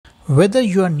Whether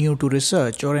you are new to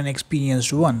research or an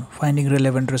experienced one, finding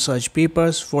relevant research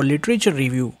papers for literature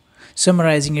review,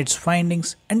 summarizing its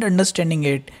findings, and understanding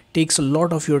it takes a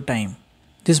lot of your time.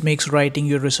 This makes writing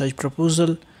your research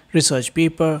proposal, research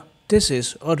paper,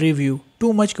 thesis, or review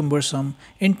too much cumbersome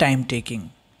and time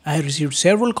taking. I have received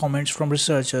several comments from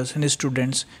researchers and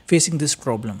students facing this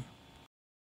problem.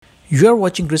 You are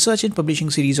watching Research and Publishing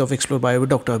series of Explore Bio with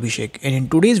Dr. Abhishek, and in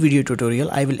today's video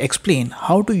tutorial I will explain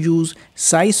how to use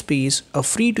Scispace, a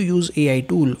free to use AI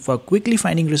tool for quickly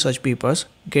finding research papers,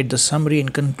 get the summary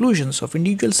and conclusions of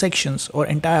individual sections or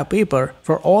entire paper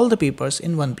for all the papers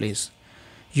in one place.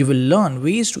 You will learn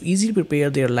ways to easily prepare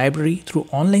their library through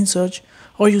online search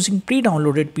or using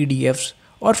pre-downloaded PDFs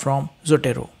or from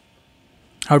Zotero,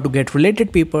 how to get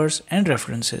related papers and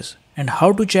references, and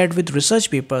how to chat with research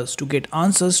papers to get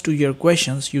answers to your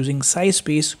questions using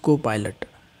Scispace Copilot.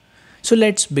 So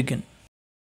let's begin.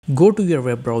 Go to your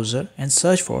web browser and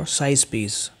search for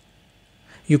Scispace.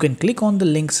 You can click on the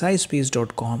link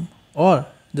scispace.com or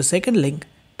the second link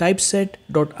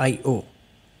typeset.io.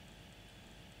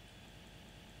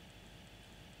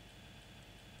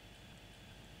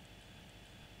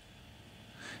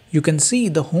 You can see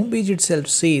the homepage itself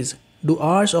says do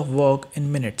hours of work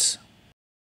in minutes.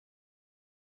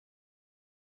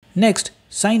 Next,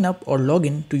 sign up or log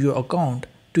in to your account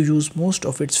to use most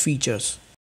of its features.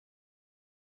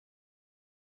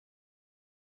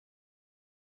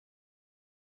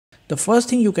 The first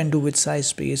thing you can do with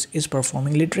Scispace is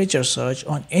performing literature search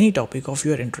on any topic of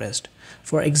your interest.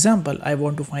 For example, I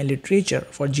want to find literature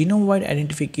for genome-wide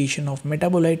identification of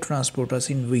metabolite transporters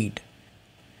in wheat.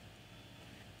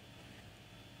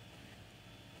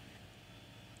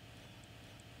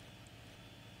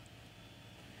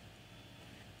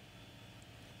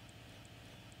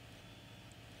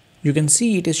 You can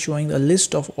see it is showing a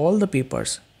list of all the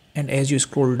papers, and as you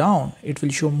scroll down, it will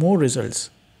show more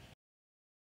results.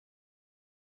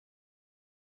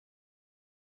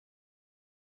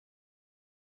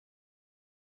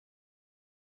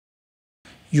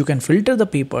 You can filter the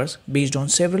papers based on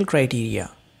several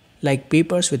criteria, like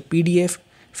papers with PDF,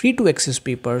 free to access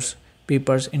papers,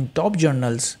 papers in top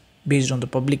journals based on the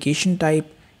publication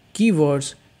type,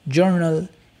 keywords, journal,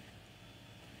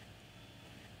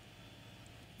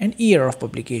 and year of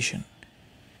publication.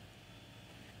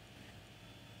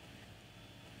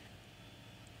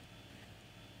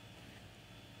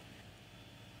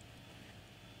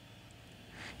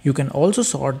 You can also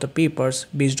sort the papers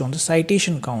based on the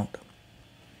citation count.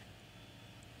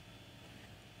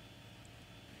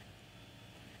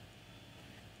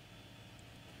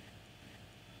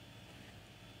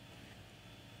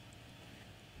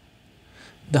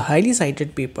 The highly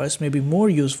cited papers may be more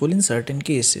useful in certain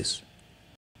cases.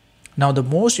 Now the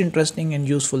most interesting and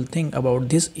useful thing about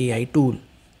this AI tool.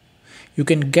 You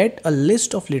can get a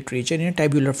list of literature in a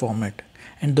tabular format,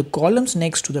 and the columns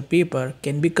next to the paper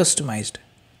can be customized.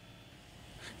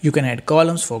 You can add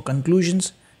columns for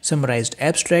conclusions, summarized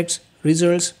abstracts,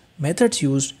 results, methods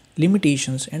used,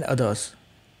 limitations, and others.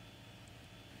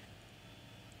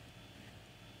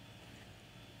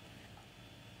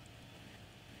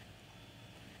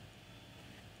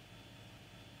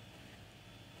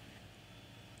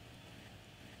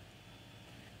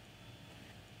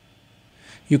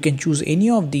 You can choose any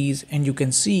of these and you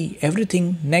can see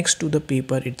everything next to the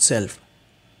paper itself.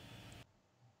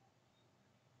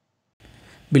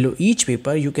 Below each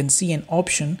paper, you can see an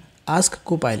option Ask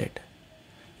Copilot.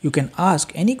 You can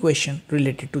ask any question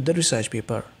related to the research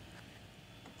paper.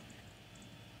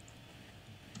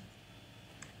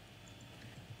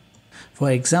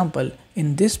 For example,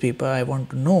 in this paper, I want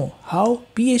to know how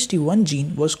PHT1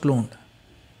 gene was cloned.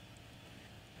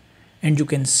 And you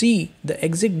can see the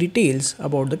exact details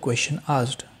about the question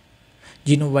asked.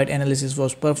 Genome-wide analysis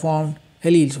was performed,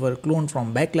 alleles were cloned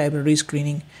from back library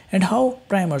screening, and how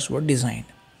primers were designed.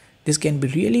 This can be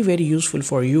really very useful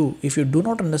for you if you do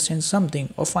not understand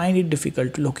something or find it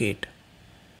difficult to locate.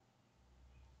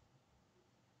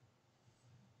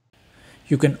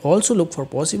 You can also look for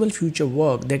possible future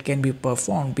work that can be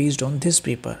performed based on this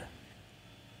paper.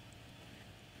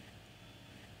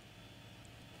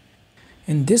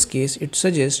 In this case, it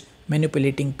suggests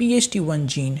manipulating PHT1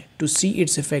 gene to see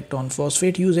its effect on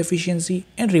phosphate use efficiency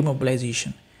and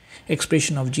remobilization.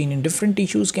 Expression of gene in different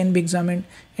tissues can be examined,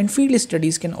 and field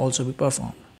studies can also be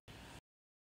performed.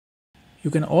 You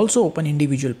can also open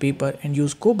individual paper and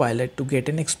use Copilot to get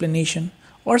an explanation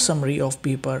or summary of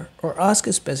paper or ask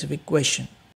a specific question.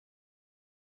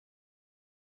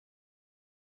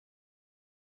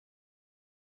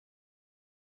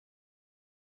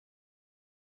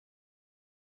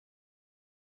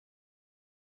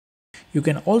 You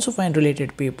can also find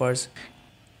related papers,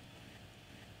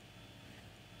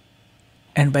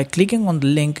 and by clicking on the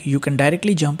link you can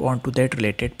directly jump onto that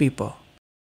related paper.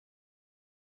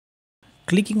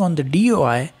 Clicking on the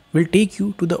DOI will take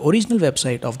you to the original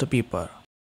website of the paper.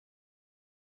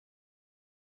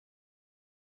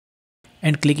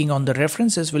 And clicking on the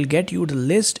references will get you the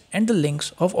list and the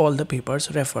links of all the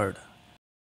papers referred.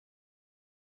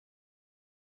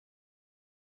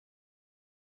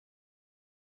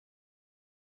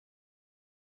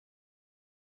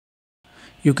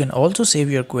 You can also save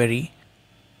your query.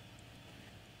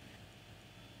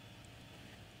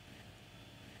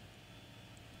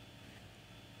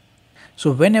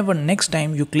 So whenever next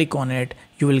time you click on it,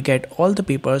 you will get all the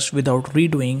papers without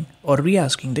redoing or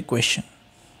re-asking the question.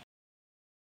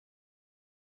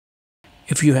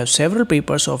 If you have several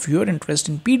papers of your interest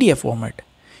in PDF format,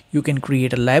 you can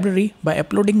create a library by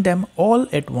uploading them all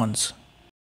at once.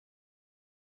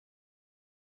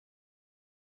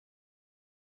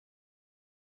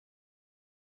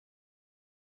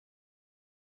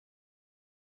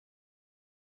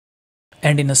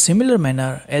 And in a similar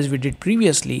manner as we did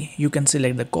previously, you can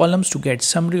select the columns to get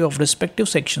summary of respective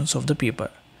sections of the paper.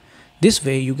 This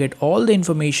way you get all the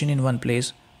information in one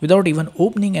place without even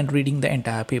opening and reading the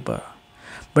entire paper.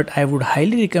 But I would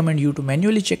highly recommend you to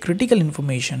manually check critical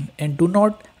information and do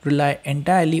not rely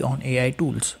entirely on AI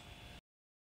tools.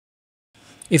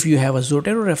 If you have a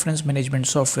Zotero reference management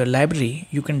software library,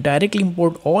 you can directly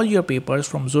import all your papers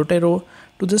from Zotero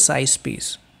to the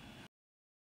Scispace.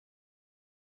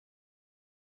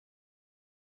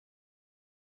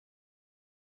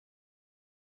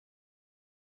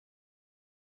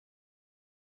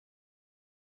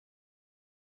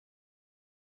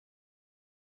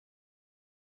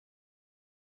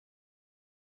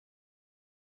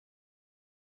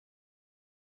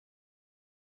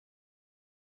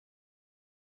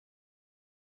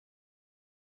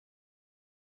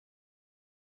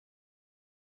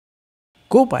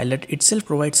 Copilot itself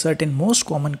provides certain most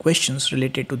common questions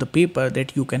related to the paper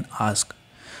that you can ask.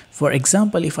 For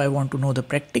example, if I want to know the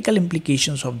practical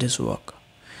implications of this work,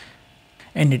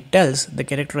 and it tells the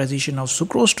characterization of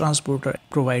sucrose transporter,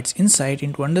 provides insight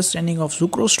into understanding of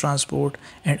sucrose transport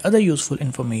and other useful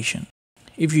information.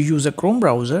 If you use a Chrome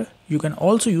browser, you can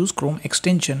also use Chrome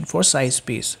extension for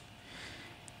Scispace.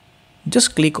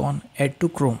 Just click on Add to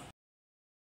Chrome.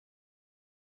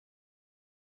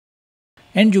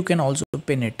 And you can also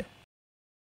pin it.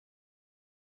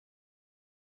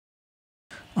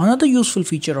 Another useful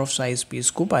feature of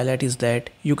Scispace Copilot is that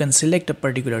you can select a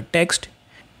particular text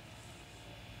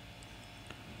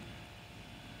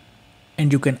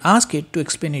and you can ask it to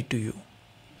explain it to you.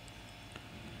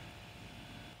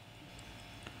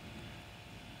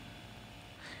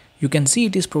 You can see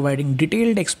it is providing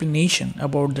detailed explanation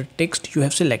about the text you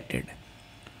have selected.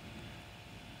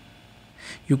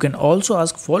 You can also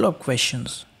ask follow-up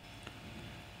questions,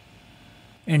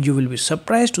 and you will be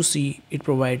surprised to see it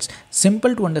provides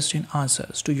simple to understand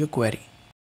answers to your query.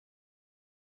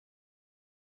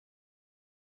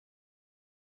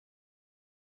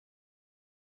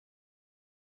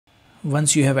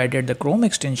 Once you have added the Chrome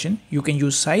extension, you can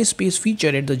use Scispace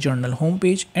feature at the journal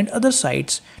homepage and other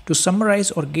sites to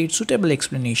summarize or get suitable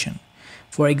explanation.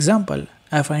 For example,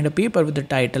 I find a paper with the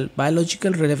title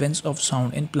Biological Relevance of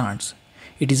Sound in Plants.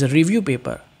 It is a review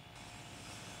paper.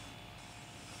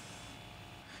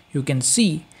 You can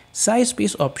see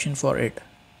Scispace option for it.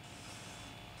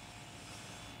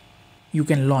 You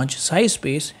can launch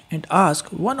Scispace and ask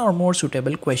one or more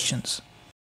suitable questions.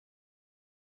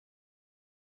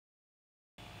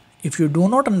 If you do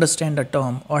not understand a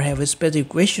term or have a specific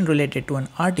question related to an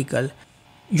article,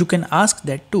 you can ask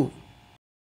that too.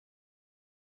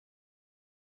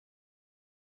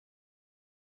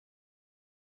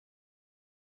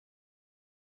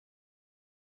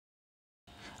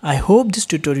 I hope this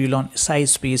tutorial on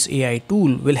Scispace AI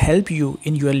tool will help you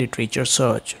in your literature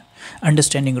search,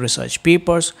 understanding research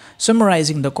papers,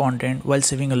 summarizing the content while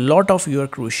saving a lot of your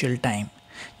crucial time.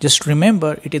 Just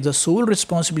remember, it is the sole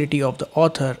responsibility of the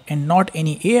author and not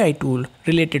any AI tool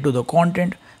related to the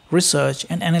content, research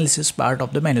and analysis part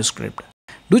of the manuscript.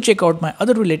 Do check out my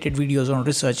other related videos on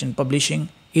research and publishing,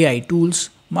 AI tools,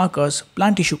 markers,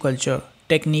 plant tissue culture,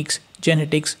 techniques,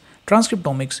 genetics,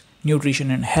 transcriptomics,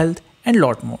 nutrition and health, and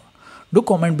lot more. Do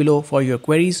comment below for your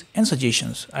queries and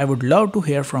suggestions. I would love to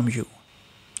hear from you.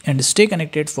 And stay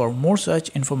connected for more such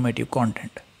informative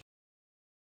content.